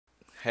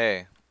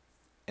Hey,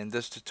 in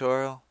this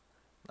tutorial,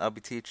 I'll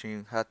be teaching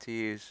you how to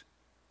use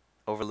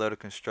overloaded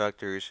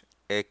constructors,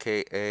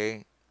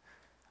 aka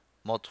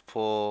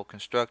multiple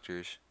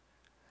constructors.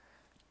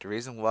 The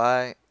reason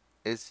why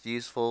it's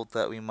useful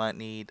that we might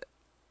need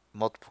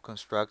multiple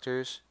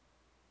constructors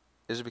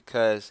is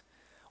because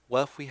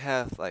what if we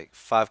have like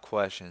 5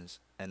 questions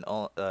and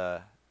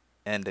the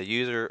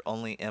user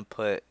only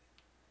input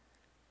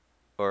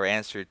or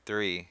answered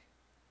 3,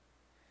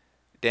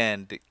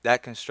 then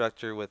that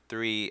constructor with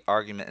 3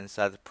 argument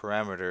inside the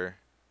parameter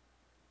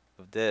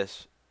of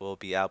this will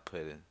be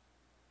outputted.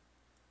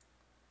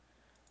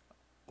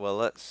 Well,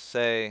 let's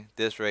say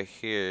this right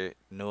here,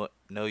 no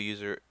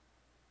user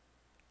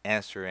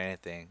answer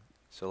anything.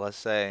 So let's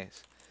say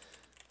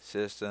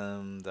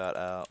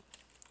system.out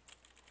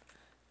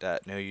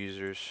dot no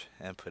users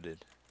inputted.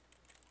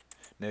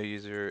 No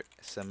user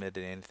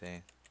submitted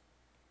anything.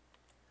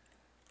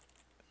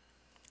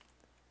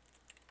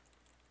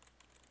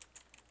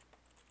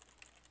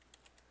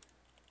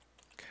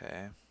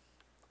 Okay.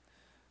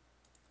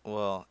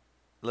 Well,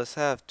 let's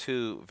have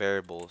 2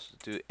 variables.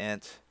 Do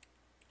int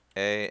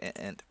a and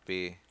int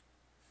b.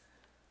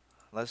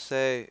 Let's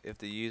say if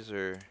the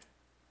user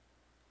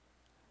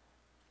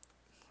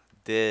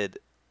did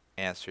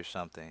answer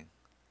something.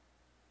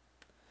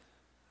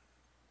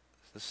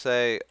 Let's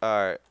say,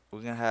 alright,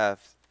 we're gonna have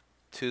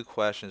 2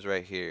 questions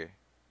right here.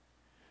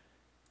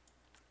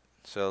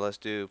 So let's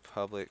do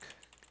public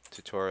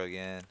tutorial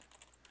again.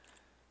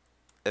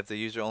 If the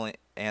user only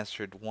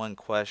answered 1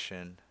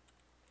 question,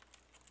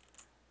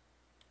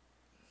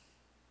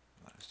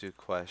 let's do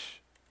question.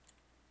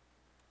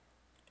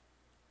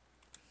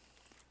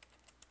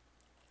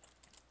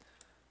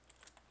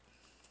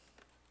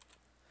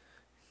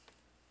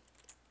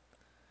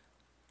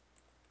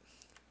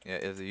 Yeah,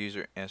 if the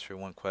user answered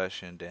 1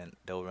 question, then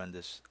they'll run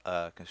this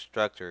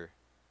constructor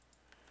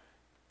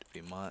to be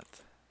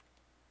month.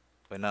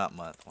 Wait, not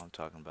month. What I'm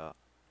talking about.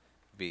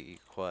 Be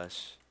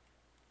quest.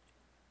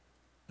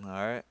 All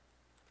right.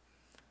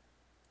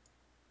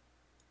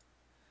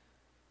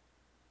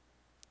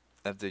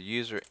 If the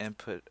user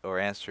input or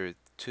answered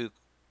two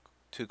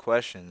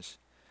questions,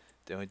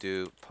 then we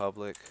do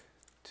public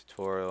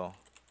tutorial.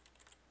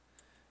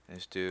 And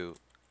let's do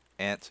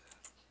int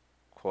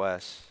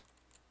quest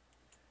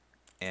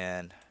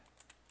and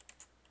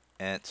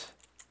int.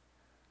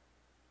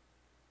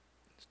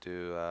 Let's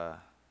do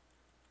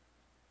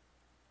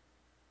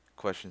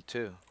question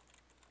 2.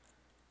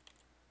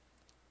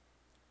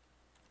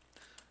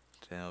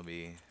 Then it'll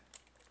be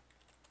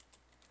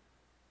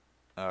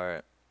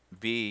alright.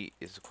 B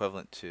is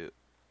equivalent to,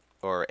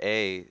 or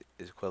A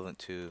is equivalent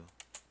to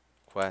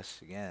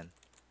quest again,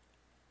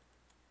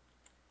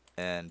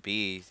 and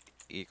B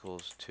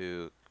equals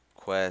to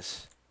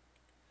quest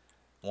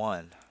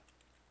 1.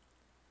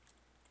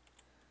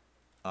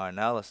 Alright,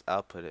 now let's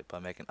output it by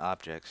making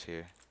objects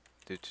here.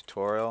 Do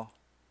tutorial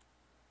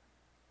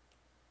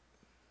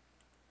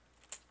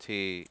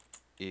T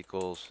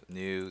equals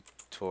new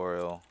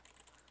tutorial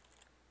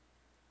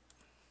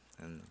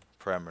and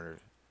parameter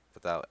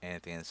without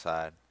anything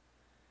inside.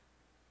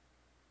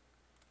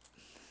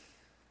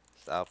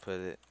 Let's output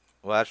it.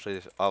 Well, actually,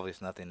 there's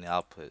obviously nothing in the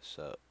output,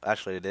 so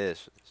actually it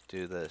is. Let's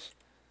do this.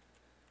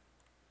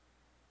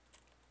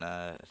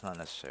 It's not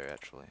necessary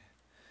actually.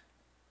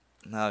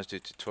 Now let's do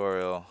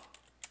tutorial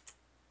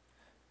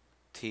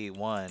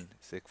T1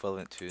 is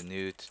equivalent to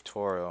new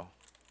tutorial.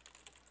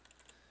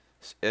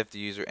 So if the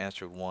user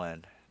answered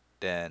 1,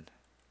 then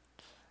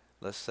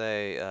let's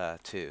say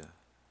 2.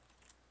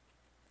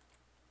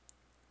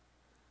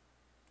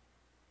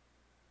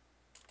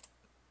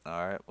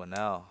 Alright, well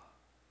now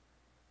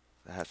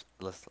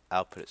let's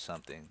output it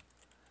something.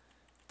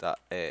 Dot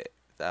A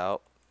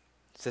out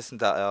system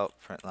dot out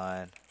print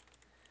line.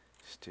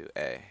 Let's do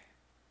A.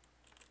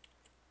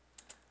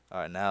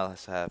 Alright, now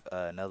let's have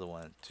another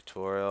one.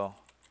 Tutorial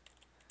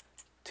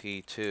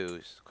T2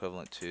 is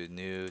equivalent to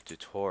new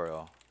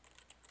tutorial.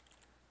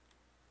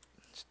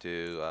 Let's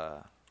do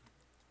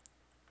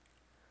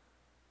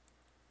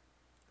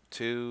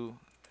 2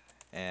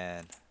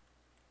 and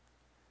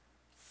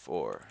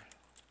 4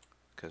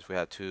 because we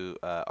have 2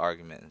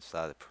 arguments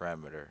inside the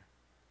parameter.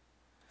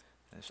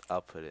 Let's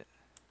output it.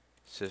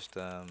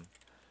 System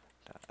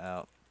dot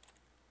out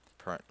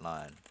print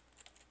line.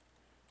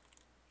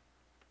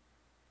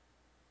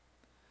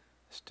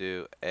 Let's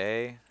do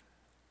A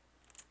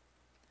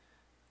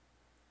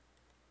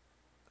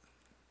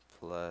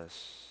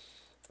plus,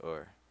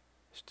 or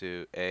let's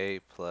do A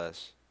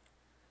plus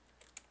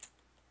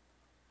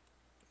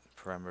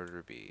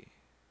parameter B.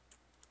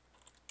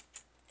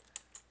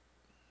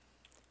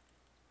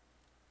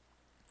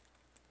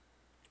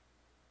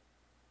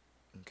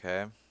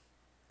 Okay.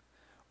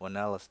 Well,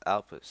 now let's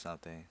output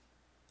something.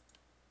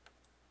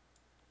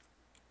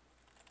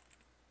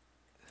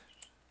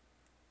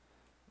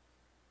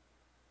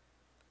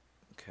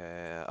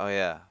 Okay. Oh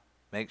yeah.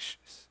 Make sh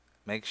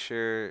make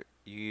sure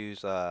you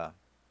use the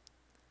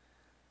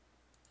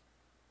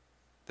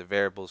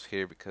variables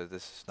here because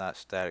this is not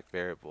static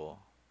variable.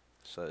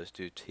 So let's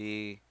do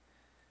T1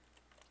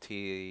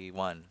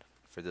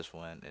 for this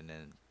one, and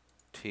then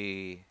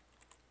T3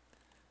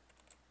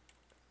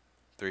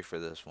 for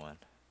this one.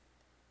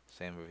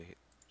 Same over here.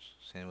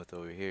 Same with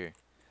over here.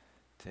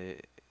 T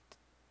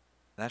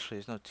Actually,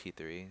 there's no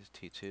T3. It's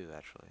T2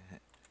 actually.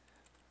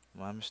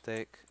 My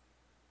mistake.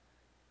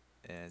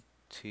 And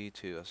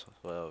T2 as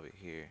well over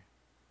here.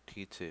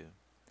 T2.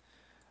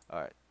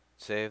 All right.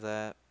 Save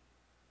that.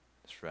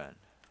 Let's run.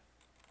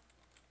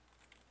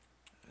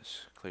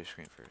 Let's clear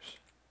screen first.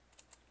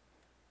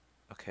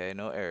 Okay,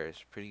 no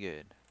errors. Pretty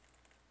good.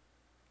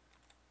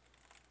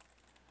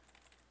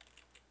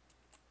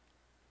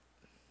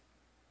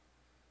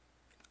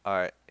 All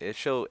right, it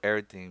showed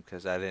everything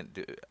because I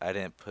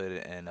didn't put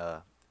it in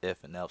a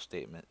if and else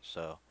statement.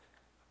 So,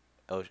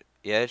 oh,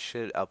 yeah, it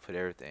should output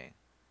everything.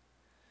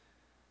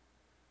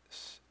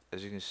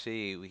 As you can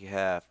see, we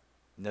have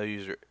no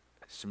user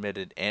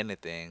submitted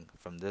anything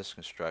from this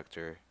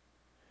constructor,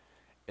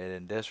 and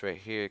then this right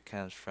here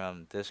comes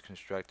from this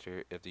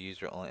constructor if the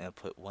user only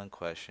input one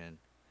question,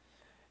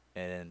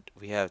 and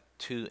we have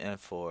two and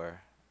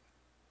four.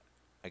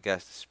 I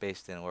guess the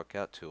space didn't work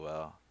out too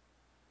well,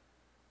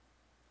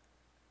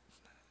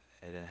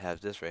 and then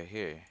have this right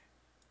here.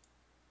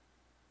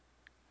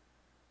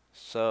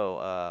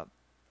 So,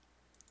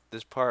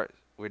 this part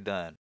we're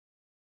done.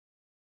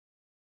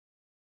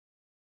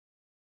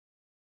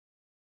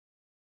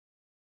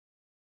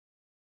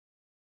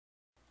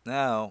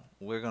 Now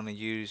we're going to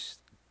use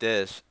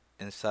this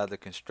inside the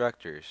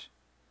constructors.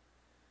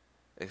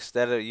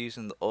 Instead of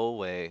using the old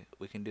way,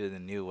 we can do it the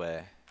new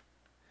way.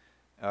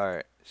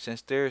 Alright,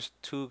 since there are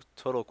two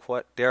total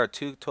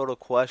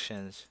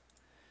questions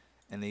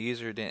and the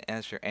user didn't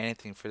answer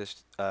anything for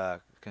this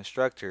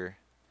constructor,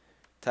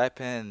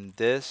 type in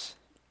this,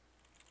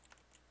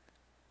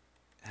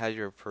 has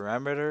your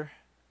parameter,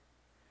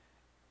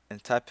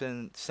 and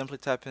simply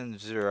type in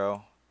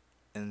 0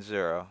 and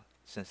 0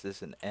 since this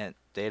is an int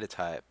data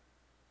type.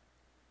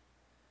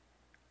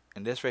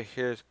 And this right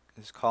here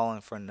is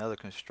calling for another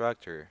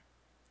constructor.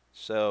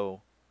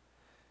 So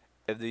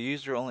if the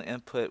user only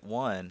input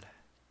one,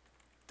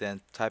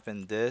 then type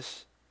in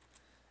this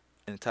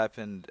and type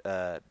in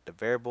the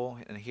variable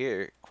in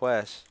here,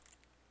 quest,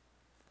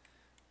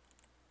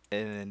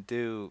 and then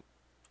do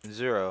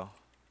 0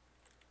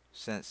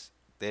 since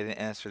they didn't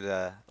answer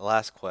the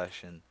last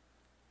question.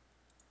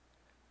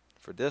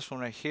 For this one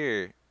right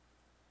here,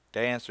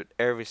 they answered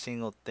every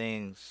single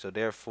thing, so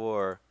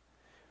therefore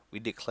we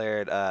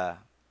declared the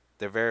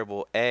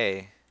variable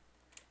A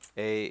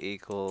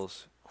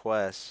equals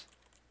quest,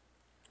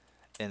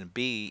 and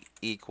B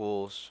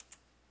equals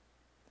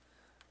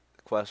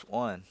quest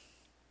 1.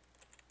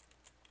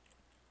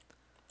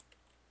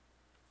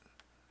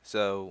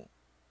 So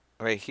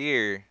right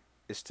here,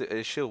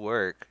 it should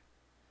work.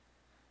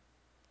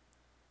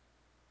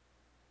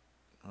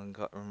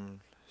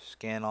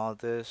 Scan all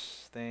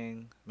this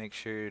thing, make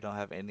sure you don't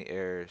have any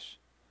errors.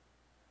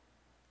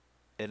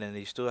 And then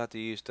you still have to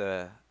use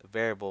the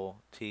variable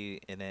t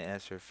and then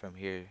answer from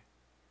here.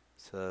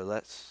 So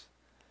let's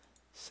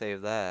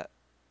save that.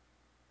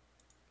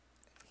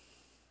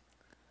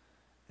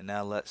 And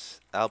now let's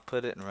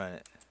output it and run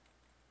it.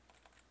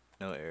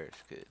 No errors,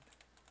 good.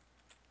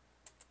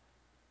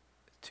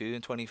 2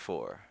 and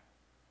 24.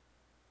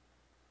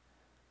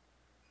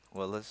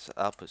 Well, let's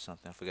output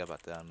something. I forgot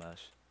about that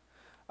much.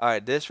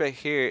 Alright, this right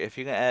here, if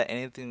you're gonna add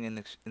anything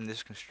in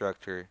this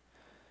constructor,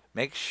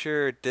 make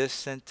sure this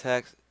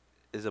syntax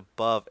is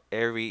above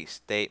every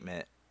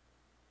statement.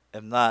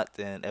 If not,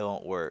 then it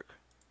won't work.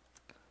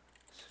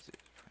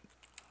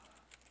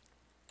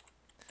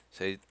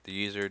 Say the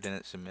user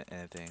didn't submit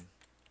anything.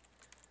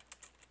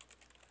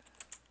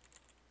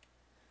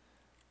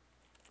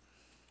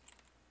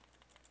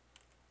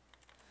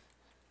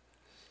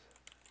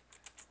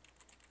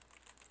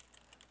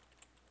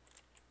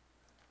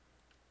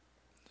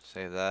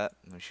 Save that.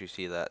 Make sure you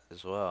see that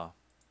as well.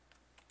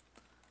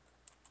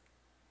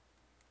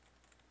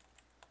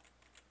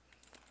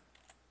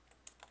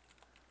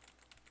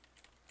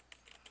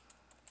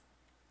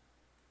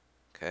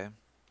 Okay,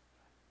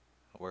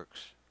 it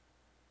works.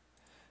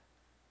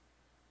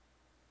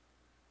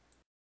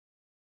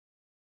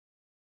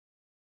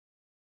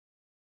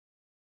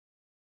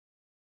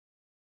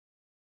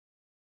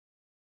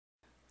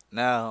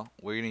 Now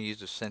we're gonna use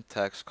the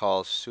syntax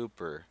called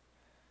super.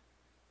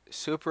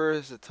 Super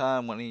is the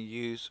time when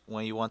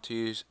you want to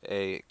use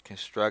a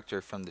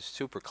constructor from the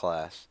super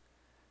class,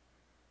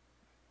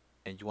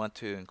 and you want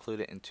to include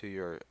it into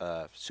your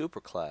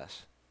super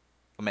class.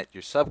 I meant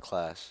your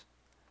subclass.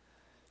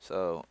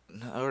 So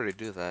in order to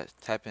do that,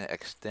 type in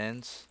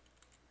extends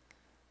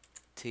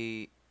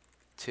t2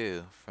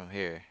 from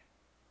here.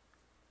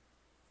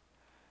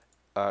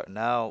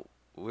 Now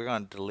we're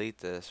gonna delete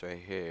this right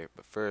here,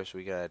 but first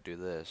we gotta do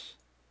this.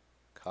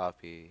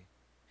 Copy.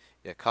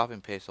 Yeah, copy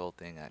and paste the whole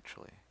thing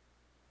actually.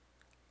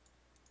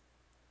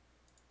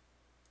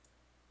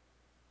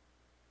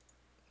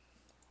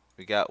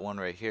 We got one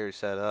right here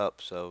set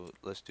up, so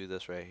let's do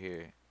this right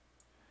here.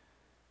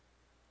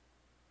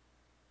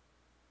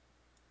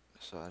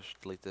 So I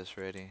should delete this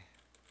already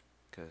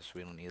because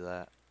we don't need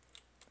that.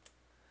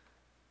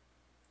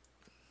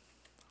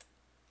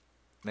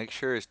 Make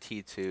sure it's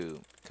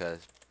T2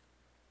 because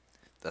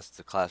that's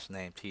the class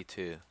name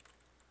T2.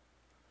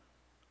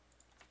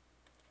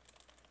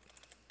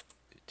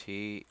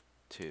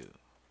 T2.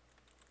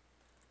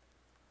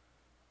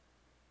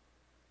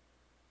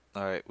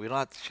 Alright, we don't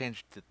have to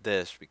change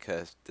this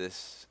because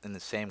this in the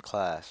same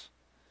class.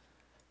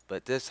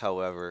 But this,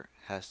 however,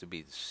 has to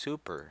be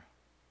super.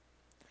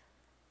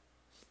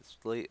 Let's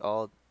delete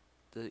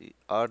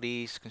all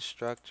these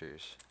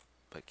constructors,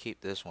 but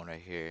keep this one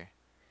right here.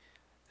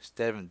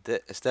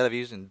 Instead of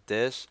using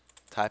this,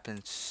 type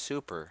in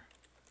super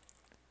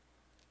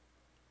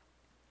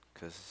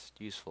because it's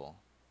useful.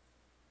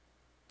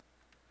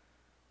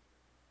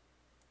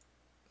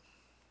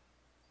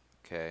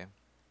 Okay,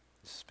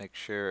 just make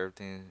sure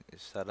everything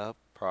is set up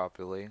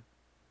properly.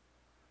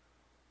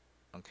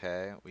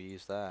 Okay, we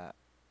use that.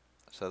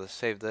 So let's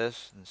save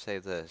this and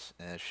save this,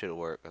 and it should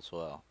work as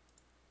well.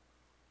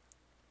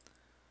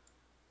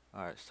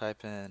 Alright, let's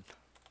type in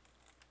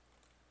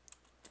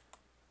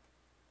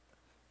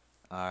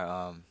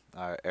our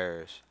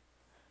errors.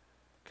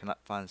 Cannot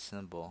find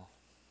symbol.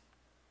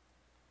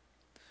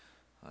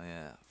 Oh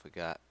yeah,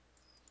 forgot.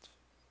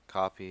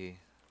 Copy,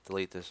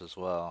 delete this as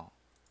well,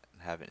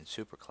 and have it in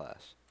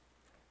superclass.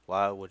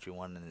 Why would you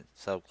want it in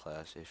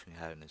subclass if you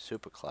have it in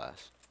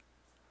superclass?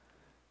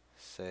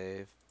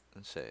 Save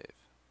and save.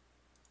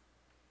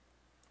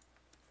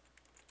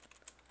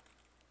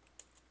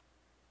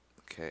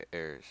 Okay,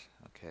 errors.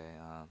 Okay,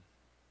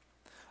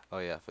 oh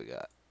yeah, I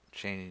forgot.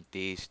 Changing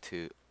these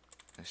to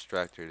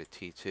constructor to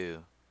T2.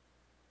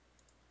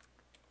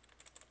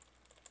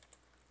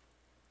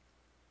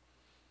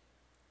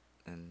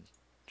 And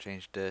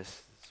change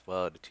this as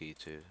well to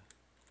T2.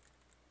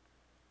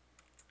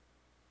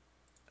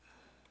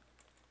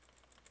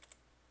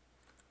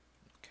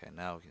 Okay,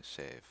 now we can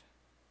save.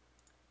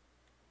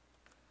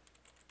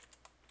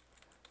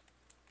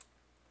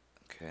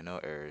 Okay, no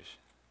errors.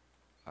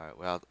 Alright,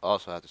 we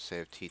also have to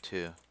save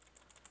T2.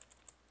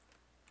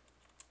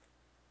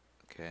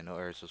 Okay, no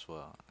errors as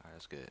well. Alright,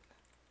 that's good.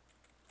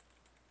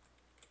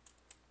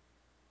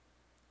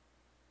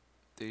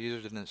 The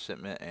user didn't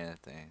submit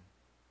anything.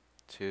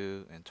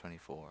 2 and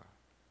 24.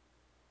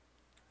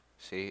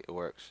 See, it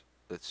works.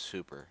 It's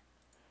super.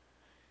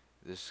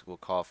 This will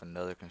call for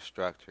another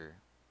constructor,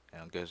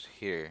 and it goes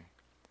here.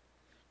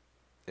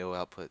 It will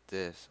output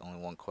this,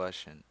 only one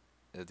question.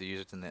 If the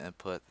user didn't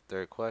input the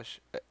third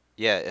question,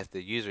 yeah, if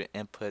the user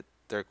input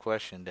third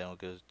question, then it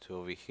goes to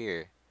over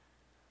here,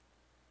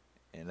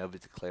 and it'll be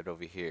declared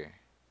over here.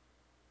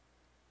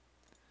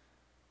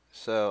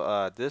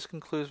 So this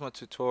concludes my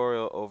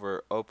tutorial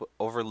over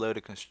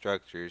overloaded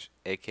constructors,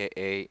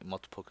 aka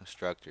multiple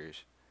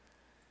constructors.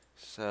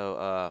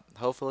 So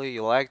hopefully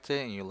you liked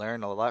it and you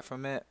learned a lot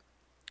from it.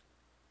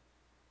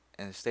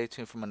 And stay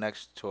tuned for my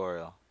next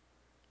tutorial.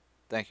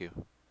 Thank you.